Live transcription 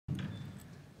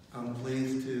I'm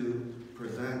pleased to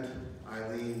present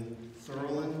Ilene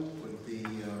Serlin with the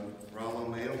Rollo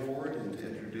May Award and to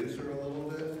introduce her a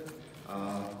little bit.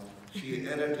 She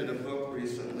edited a book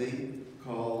recently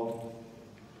called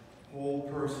Whole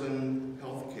Person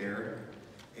Healthcare,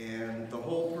 and the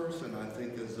whole person, I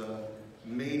think, is a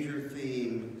major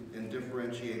theme in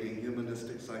differentiating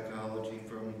humanistic psychology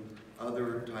from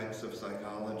other types of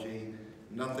psychology.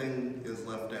 Nothing is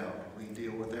left out. We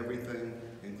deal with everything,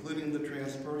 including the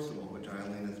transpersonal, which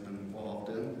Ilene has been involved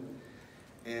in.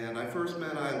 And I first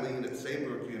met Ilene at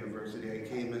Saybrook University. I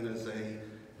came in as a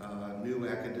new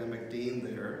academic dean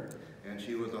there, and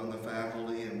she was on the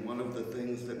faculty, and one of the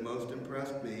things that most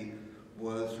impressed me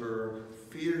was her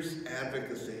fierce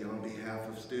advocacy on behalf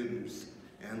of students,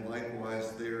 and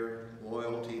likewise their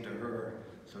loyalty to her.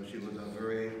 So she was a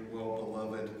very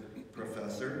well-beloved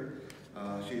professor.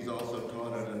 She's also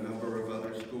taught at a number of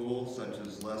other schools, such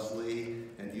as Lesley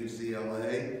and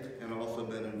UCLA, and also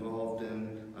been involved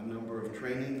in a number of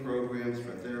training programs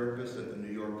for therapists at the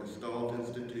New York Gestalt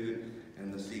Institute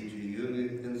and the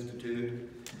CGU Institute.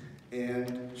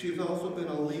 And she's also been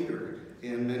a leader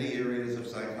in many areas of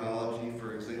psychology.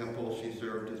 For example, she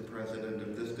served as president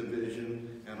of this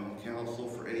division and on council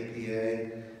for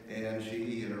APA, and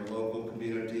she, in her local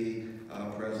community,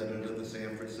 president of the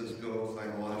San Francisco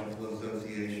Psychological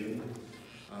Association.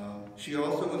 She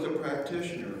also was a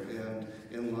practitioner, and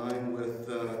in line with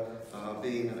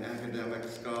being an academic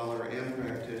scholar and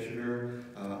practitioner,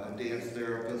 a dance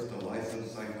therapist, a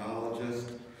licensed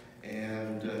psychologist,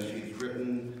 and she's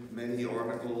written many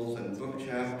articles and book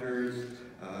chapters.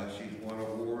 She's won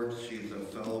awards. She's a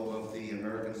fellow of the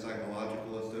American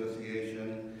Psychological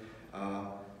Association.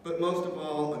 But most of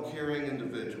all, a caring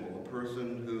individual, a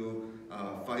person who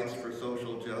fights for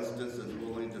social justice, is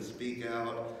willing to speak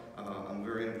out. I'm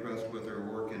very impressed with her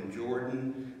work in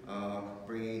Jordan,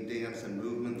 bringing dance and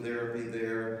movement therapy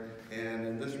there. And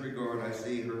in this regard, I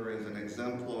see her as an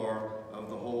exemplar of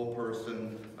the whole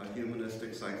person, a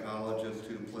humanistic psychologist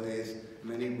who plays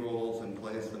many roles and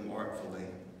plays them artfully.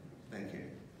 Thank you.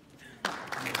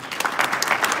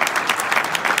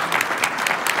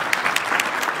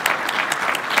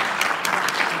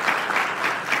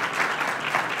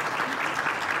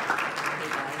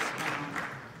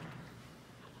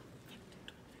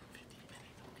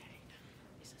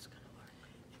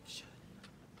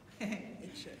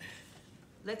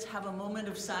 Let's have a moment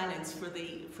of silence for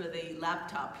the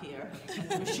laptop here and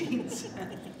the machines.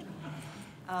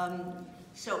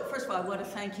 So first of all, I want to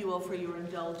thank you all for your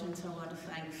indulgence. I want to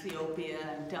thank Theopia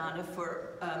and Donna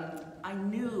for, I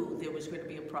knew there was going to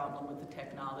be a problem with the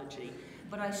technology,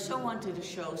 but I so wanted to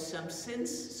show since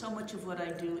so much of what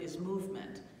I do is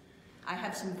movement, I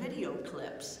have some video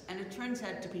clips, and it turns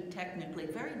out to be technically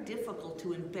very difficult to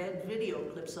embed video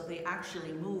clips so they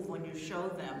actually move when you show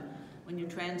them, when you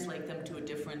translate them to a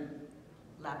different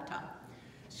laptop.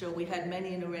 So we had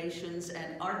many iterations,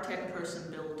 and our tech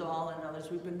person, Bill Dahl, and others,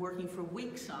 we've been working for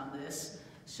weeks on this,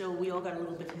 so we all got a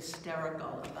little bit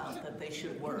hysterical about that they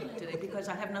should work today, because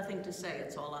I have nothing to say,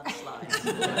 it's all on slides.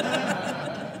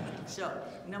 So,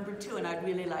 number two, and I'd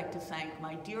really like to thank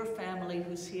my dear family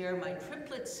who's here, my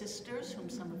triplet sisters, whom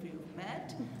some of you have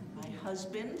met, my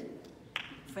husband,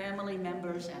 family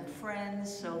members and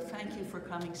friends, so thank you for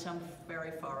coming so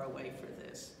very far away for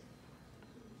this.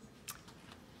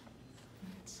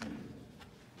 Let's see.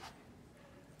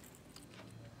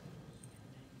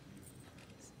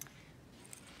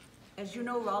 As you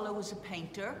know, Rollo was a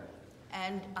painter,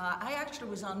 and I actually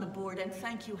was on the board, and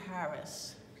thank you,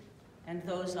 Harris, and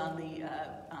those on the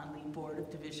board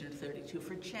of Division 32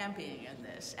 for championing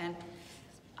this. And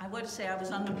I want to say I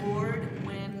was on the board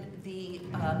when the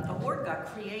award got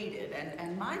created,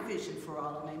 and my vision for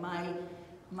Rollo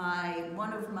May,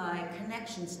 one of my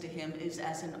connections to him is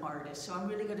as an artist, so I'm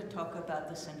really going to talk about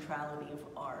the centrality of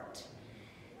art.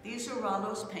 These are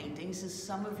Rollo's paintings, as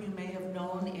some of you may have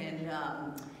known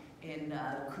in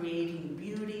Creating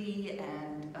Beauty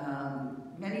and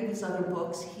many of his other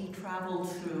books. He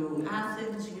traveled through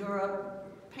Athens,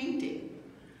 Europe, painting.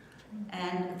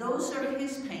 And those are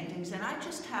his paintings, and I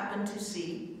just happened to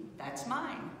see, that's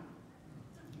mine.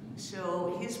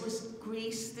 So his was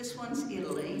Greece, this one's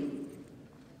Italy.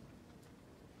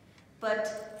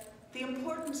 But the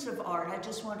importance of art, I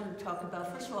just wanted to talk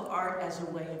about, first of all, art as a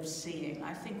way of seeing.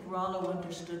 I think Rollo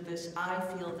understood this. I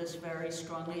feel this very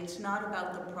strongly. It's not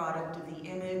about the product of the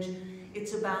image.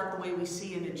 It's about the way we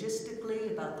see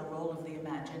imagistically, about the role of the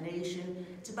imagination.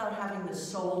 It's about having the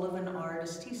soul of an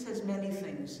artist. He says many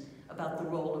things about the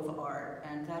role of art,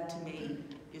 and that to me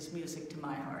is music to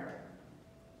my heart.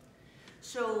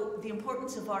 So the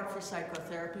importance of art for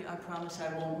psychotherapy, I promise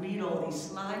I won't read all these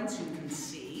slides, you can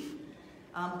see.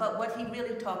 But what he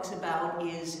really talks about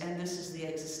is, and this is the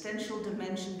existential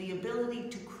dimension, the ability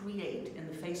to create in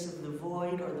the face of the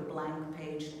void or the blank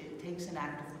page. It takes an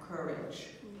act of courage.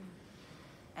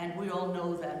 And we all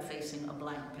know that facing a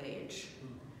blank page.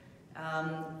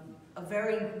 A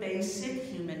very basic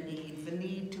human need, the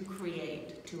need to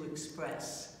create, to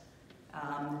express.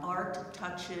 Art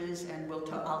touches, and I'll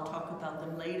talk about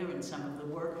them later in some of the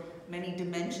work, many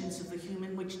dimensions of the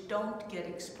human which don't get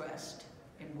expressed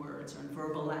in words or in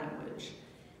verbal language.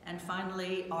 And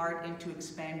finally, art into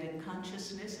expanded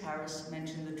consciousness. Harris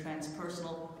mentioned the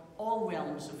transpersonal, all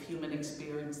realms of human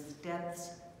experience,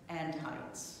 depths and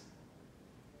heights.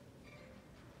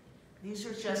 These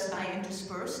are just, I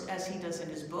interspersed, as he does in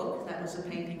his book. That was a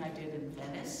painting I did in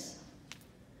Venice.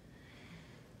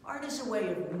 Art is a way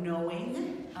of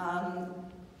knowing.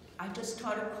 I just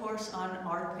taught a course on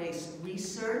art-based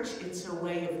research. It's a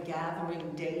way of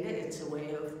gathering data. It's a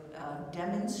way of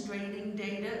demonstrating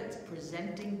data. It's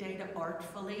presenting data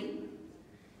artfully.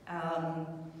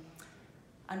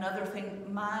 Another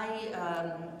thing,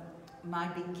 my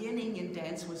beginning in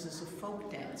dance was as a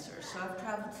folk dancer. So I've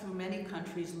traveled through many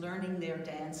countries learning their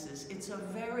dances. It's a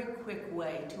very quick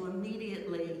way to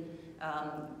immediately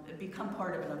become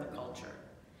part of another culture.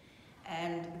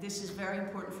 And this is very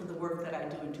important for the work that I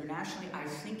do internationally. I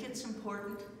think it's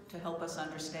important to help us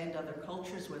understand other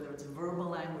cultures, whether it's verbal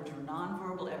language or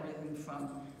nonverbal, everything from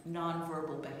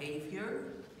nonverbal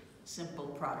behavior,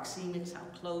 simple proxemics, how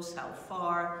close, how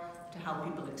far, to how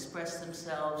people express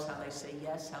themselves, how they say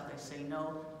yes, how they say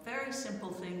no. Very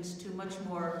simple things to much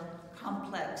more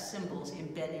complex symbols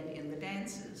embedded in the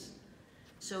dances.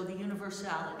 So the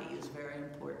universality is very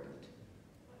important.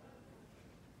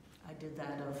 I did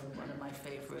that of one of my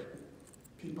favorite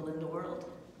people in the world.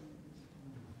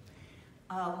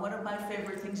 One of my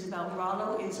favorite things about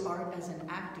Rollo is art as an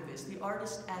activist, the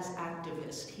artist as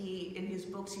activist. In his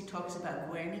books, he talks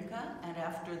about Guernica and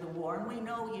after the war, and we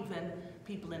know even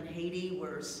people in Haiti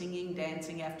were singing,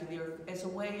 dancing after the earth as a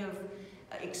way of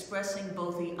expressing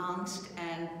both the angst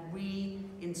and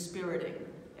re-inspiriting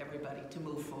everybody to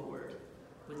move forward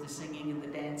with the singing and the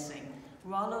dancing.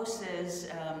 Rollo says,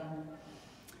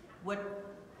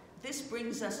 this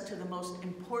brings us to the most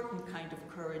important kind of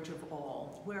courage of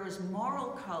all. Whereas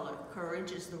moral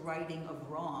courage is the righting of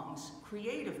wrongs,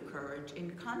 creative courage, in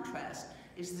contrast,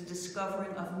 is the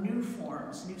discovering of new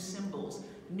forms, new symbols,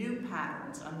 new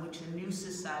patterns on which a new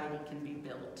society can be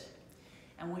built.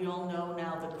 And we all know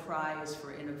now the cry is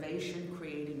for innovation,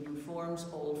 creating new forms,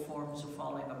 old forms are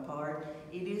falling apart.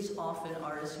 It is often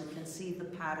artists who can see the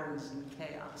patterns in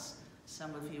chaos.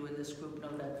 Some of you in this group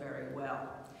know that very well.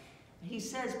 He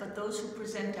says, but those who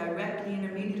present directly and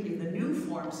immediately the new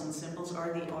forms and symbols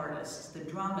are the artists, the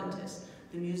dramatists,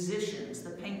 the musicians, the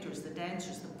painters, the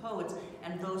dancers, the poets,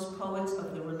 and those poets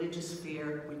of the religious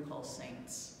sphere we call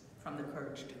saints, from the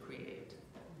courage to create.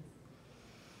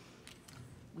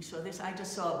 We saw this, I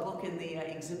just saw a book in the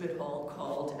exhibit hall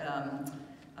called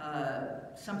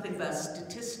something about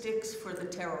statistics for the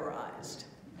terrorized.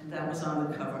 And that was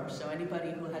on the cover. So anybody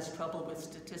who has trouble with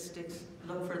statistics,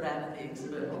 look for that in the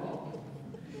exhibit hall.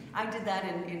 I did that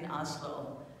in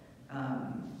Oslo.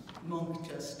 Munch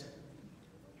just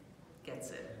gets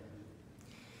it.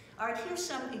 All right, here's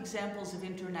some examples of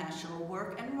international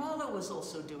work, and Rollo was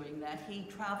also doing that. He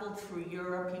traveled through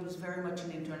Europe. He was very much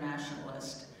an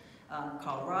internationalist.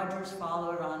 Carl Rogers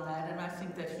followed on that, and I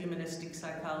think that humanistic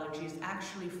psychology is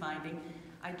actually finding.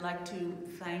 I'd like to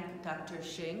thank Dr.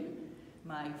 Xing,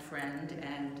 my friend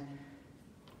and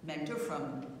mentor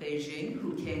from Beijing,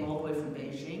 who came all the way from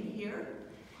Beijing here.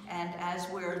 And as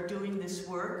we're doing this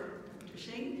work, Dr.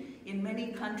 Xing, in many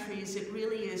countries, it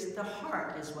really is, the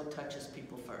heart is what touches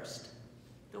people first.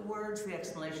 The words, the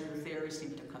explanation, the theory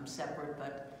seem to come separate,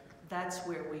 but that's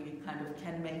where we kind of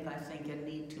can make, I think, and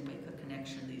need to make a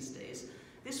connection these days.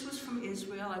 This was from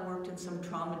Israel. I worked in some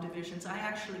trauma divisions. I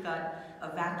actually got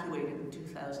evacuated in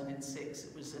 2006.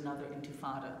 It was another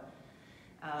intifada.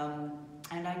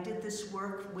 And I did this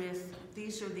work with,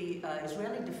 these are the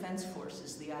Israeli Defense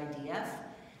Forces, the IDF.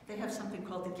 They have something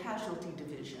called the Casualty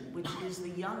Division, which is the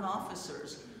young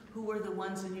officers who are the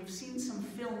ones, and you've seen some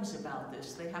films about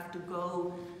this. They have to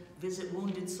go visit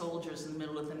wounded soldiers in the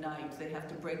middle of the night. They have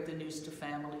to break the news to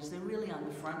families. They're really on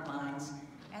the front lines,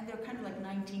 and they're kind of like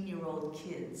 19-year-old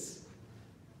kids.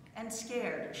 And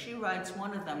scared. She writes,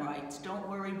 one of them writes, don't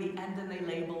worry, and then they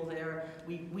label their,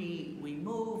 we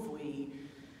move,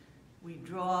 we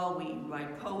draw, we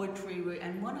write poetry,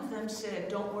 and one of them said,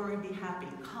 don't worry, be happy.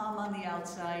 Calm on the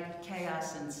outside,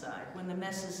 chaos inside. When the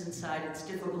mess is inside, it's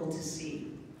difficult to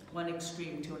see one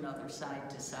extreme to another, side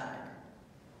to side.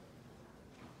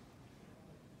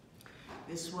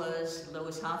 This was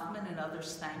Lois Hoffman and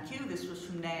others, thank you. This was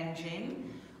from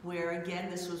Nanjing, where again,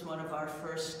 this was one of our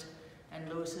first, and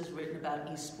Lois has written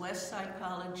about East-West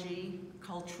psychology,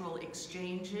 cultural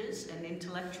exchanges, and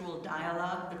intellectual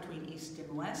dialogue between East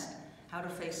and West, how to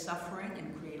face suffering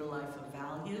and create a life of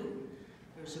value.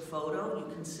 There's a photo, you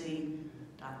can see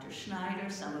Dr. Schneider,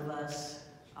 some of us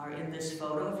are in this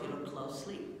photo if you look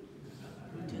closely,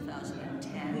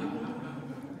 2010.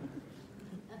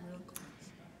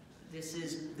 This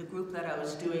is the group that I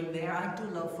was doing there. I do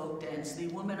love folk dance. The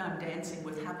woman I'm dancing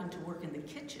with happened to work in the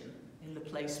kitchen in the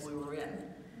place we were in.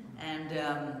 And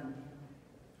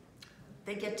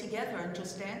they get together and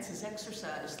just dance as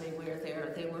exercise. They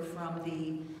were from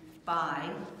the Bai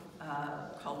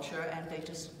culture, and they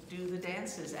just do the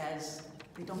dances as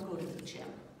they don't go to the gym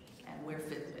and wear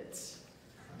Fitbits.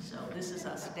 So this is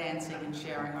us dancing and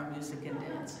sharing our music and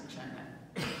dance in China.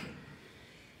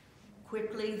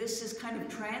 Quickly, this is kind of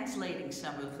translating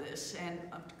some of this, and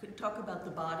I could talk about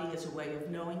the body as a way of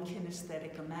knowing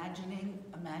kinesthetic imagining.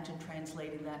 Imagine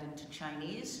translating that into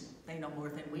Chinese. They know more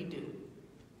than we do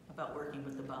about working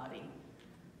with the body.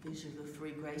 These are the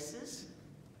three graces.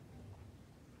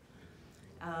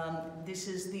 This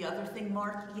is the other thing.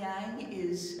 Mark Yang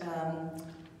is,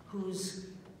 who's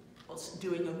also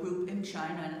doing a group in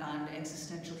China on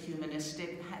existential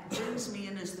humanistic, brings me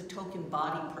in as the token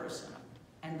body person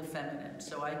and the feminine.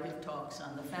 So I give talks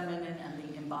on the feminine and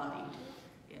the embodied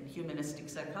in humanistic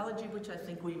psychology, which I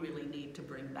think we really need to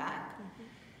bring back.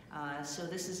 So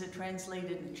this is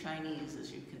translated in Chinese,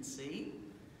 as you can see.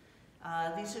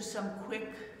 These are some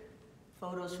quick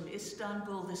photos from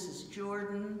Istanbul. This is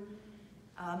Jordan.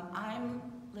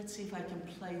 Let's see if I can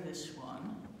play this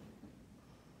one.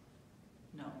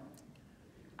 No.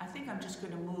 I think I'm just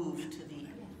going to move to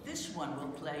this one we'll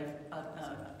play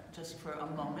just for a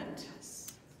moment.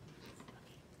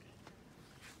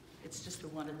 It's just the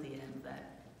one at the end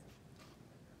that.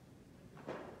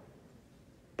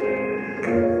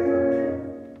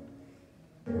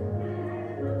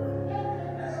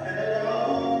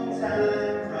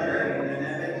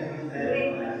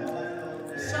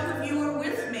 Some of you are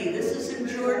with me. This is in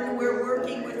Jordan. We're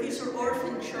working with, these are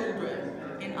orphan children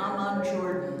in Amman,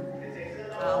 Jordan.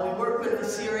 We work with the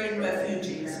Syrian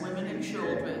refugees, women and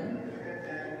children.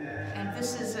 And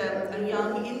this is a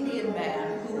young Indian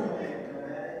man who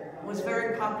was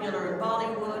very popular in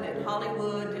Bollywood and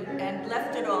Hollywood and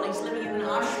left it all. He's living in an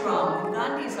ashram,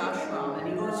 Gandhi's ashram, and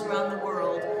he goes around the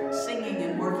world singing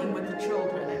and working with the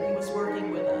children. And he was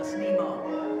working with us,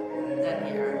 Nemo,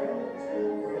 that year.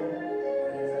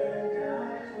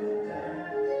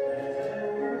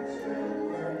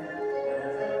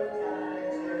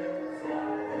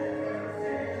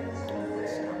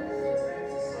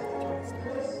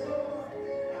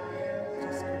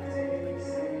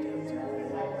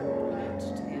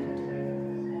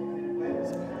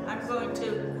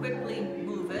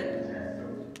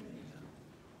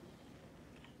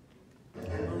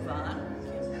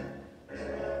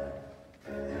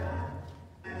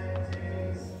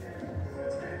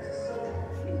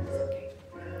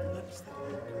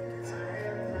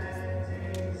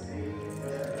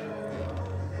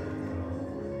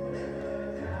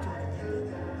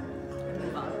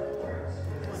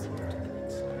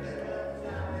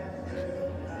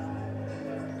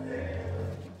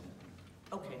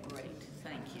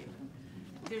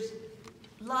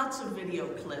 Lots of video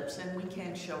clips, and we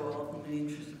can't show all of them in the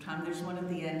interest of time. There's one at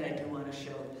the end I do want to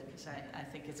show because I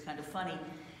think it's kind of funny.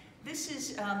 This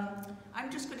is,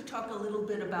 I'm just going to talk a little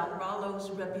bit about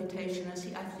Rollo's reputation as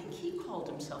I think he called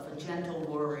himself a gentle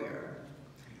warrior.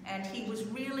 And he was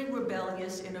really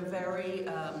rebellious in a very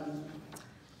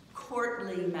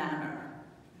courtly manner.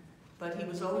 But he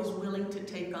was always willing to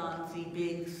take on the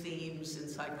big themes in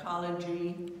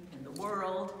psychology, in the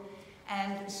world.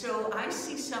 And so I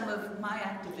see some of my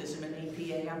activism in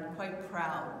APA. I'm quite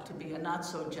proud to be a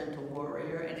not-so-gentle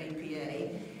warrior in APA.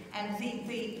 And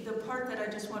the part that I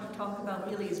just want to talk about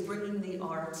really is bringing the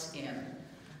arts in.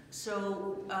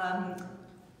 So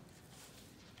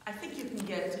I think you can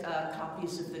get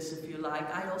copies of this if you like.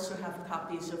 I also have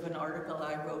copies of an article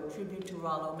I wrote, Tribute to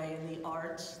Rollo May and the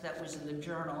Arts, that was in the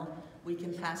journal. We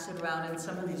can pass it around, and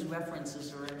some of these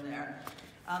references are in there.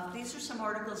 These are some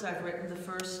articles I've written. The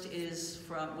first is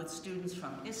with students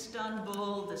from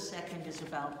Istanbul. The second is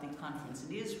about the conference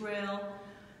in Israel.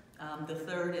 The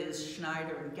third is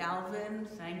Schneider and Galvin.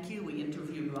 Thank you. We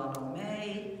interviewed Rollo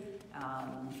May.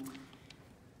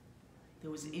 There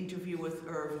was an interview with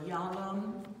Irv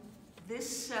Yalom.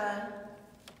 This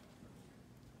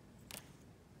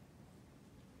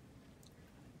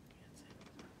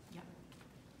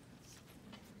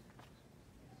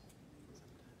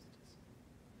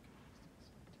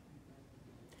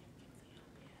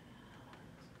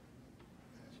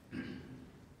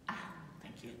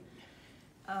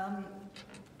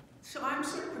So I'm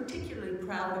sort of particularly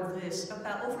proud of this.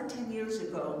 About over 10 years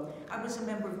ago, I was a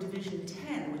member of Division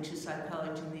 10, which is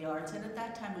Psychology in the Arts, and at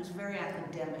that time it was very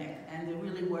academic, and there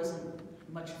really wasn't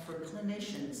much for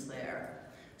clinicians there.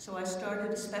 So I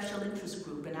started a special interest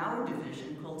group in our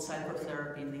division called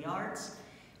Psychotherapy in the Arts.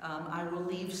 I will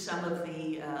leave some of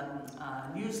the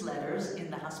newsletters in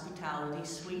the hospitality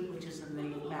suite, which is in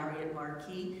the Marriott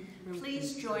Marquis.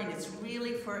 Please join. It's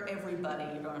really for everybody.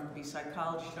 You don't have to be a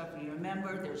psychologist, you don't have to be a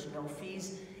member. There's no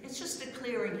fees. It's just a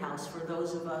clearinghouse for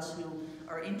those of us who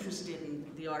are interested in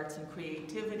the arts and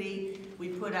creativity. We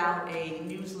put out a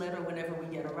newsletter whenever we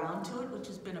get around to it, which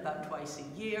has been about twice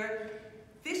a year.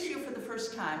 This year, for the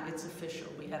first time, it's official.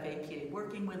 We have APA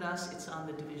working with us. It's on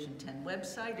the Division 10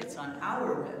 website. It's on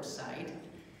our website.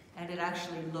 And it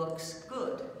actually looks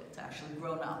good. It's actually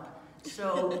grown up.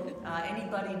 So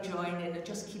anybody join in. It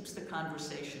just keeps the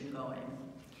conversation going.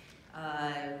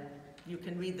 You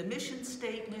can read the mission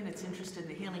statement. It's interested in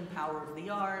the healing power of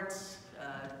the arts.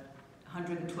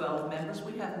 112 members.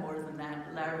 We have more than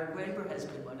that. Larry Graeber has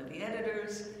been one of the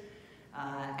editors.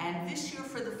 And this year,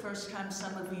 for the first time,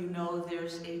 some of you know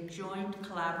there's a joint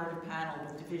collaborative panel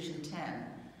with Division 10,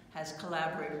 has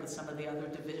collaborated with some of the other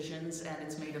divisions, and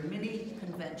it's made a mini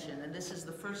convention. And this is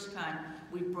the first time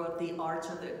we've brought the arts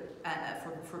of the,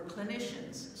 for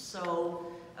clinicians so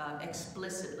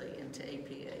explicitly into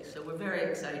APA. So we're very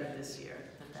excited this year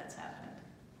that that's happened.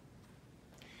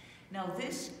 Now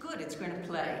this, good, it's going to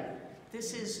play.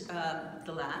 This is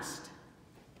the last,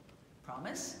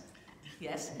 promise.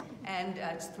 Yes, and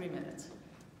it's 3 minutes.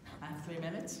 I have 3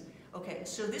 minutes? Okay,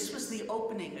 so this was the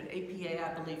opening at APA,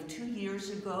 I believe, 2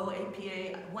 years ago.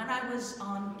 APA, when I was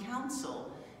on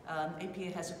council,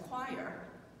 APA has a choir.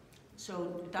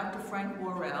 So Dr. Frank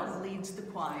Worrell leads the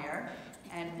choir,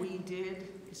 and we did,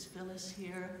 is Phyllis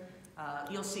here?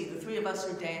 You'll see, the three of us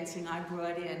are dancing. I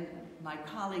brought in my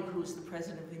colleague who's the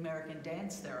president of the American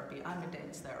Dance Therapy. I'm a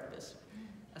dance therapist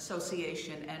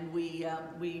association, and we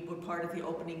were part of the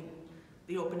opening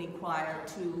choir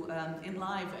to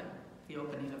enliven the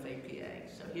opening of APA.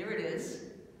 So here it is.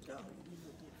 I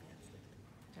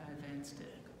advanced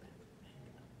it.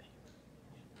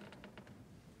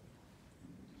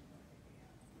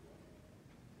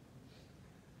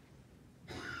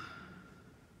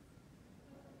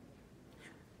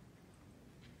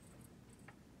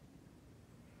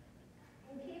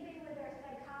 In keeping with our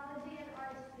psychology and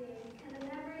arts theme, can the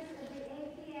members of the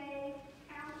APA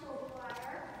Council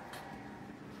Choir,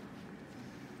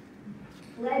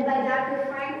 led by Dr.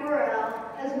 Frank Worrell,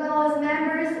 as well as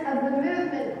members of the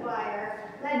Movement Choir,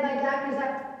 led by Dr.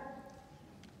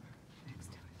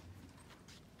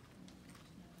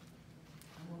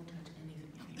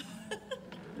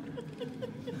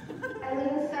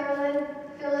 Ilene Serlin,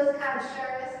 Phyllis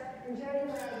Cobb-Sharvis, and Jody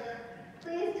Langer,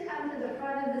 please come to the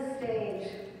front of the stage.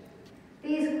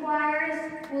 These choirs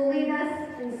will lead us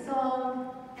in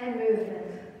song and movement.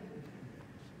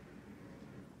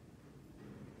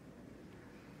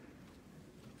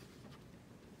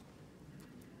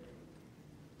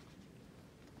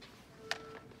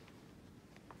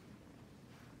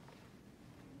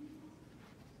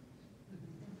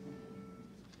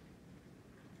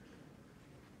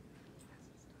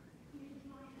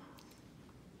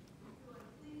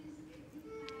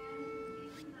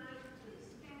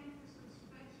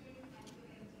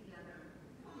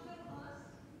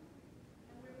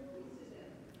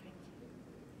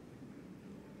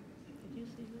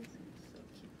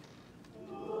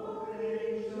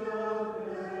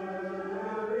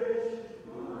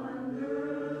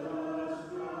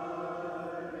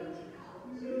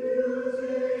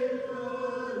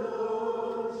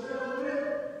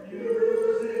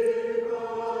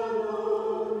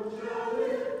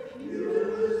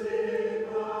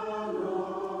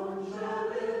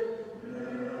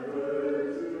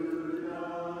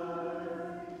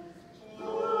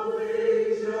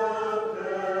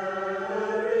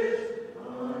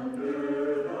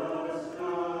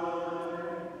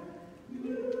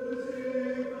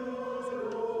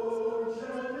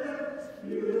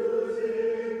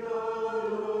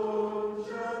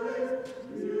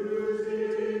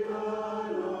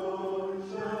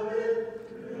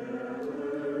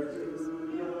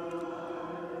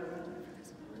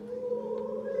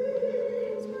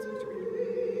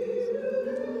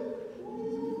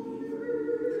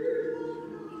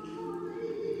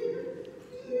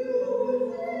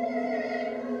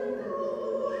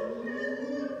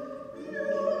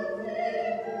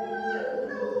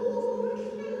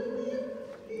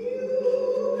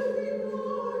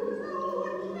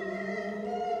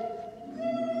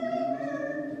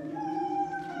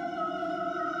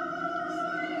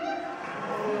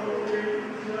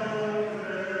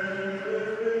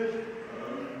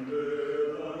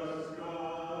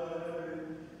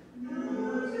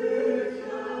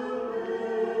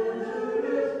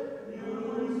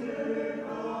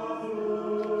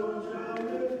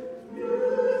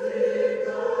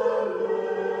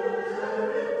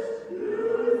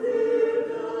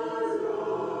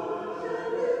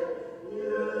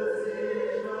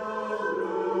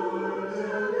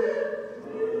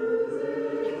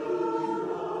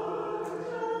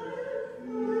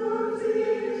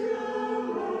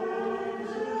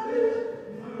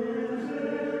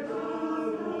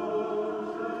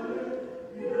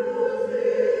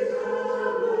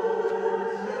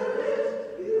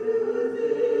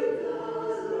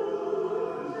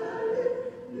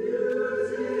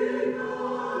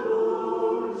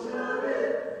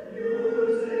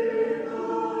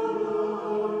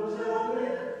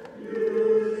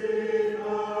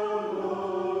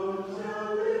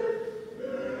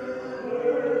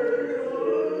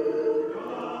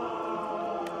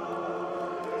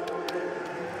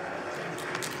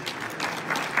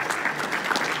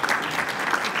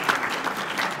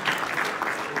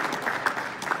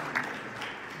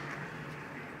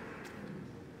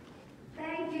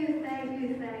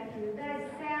 you, thank you. That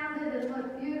sounded and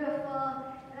looked beautiful,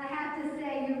 and I have to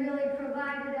say you really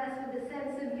provided us with a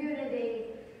sense of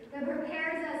unity that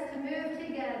prepares us to move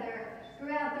together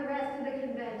throughout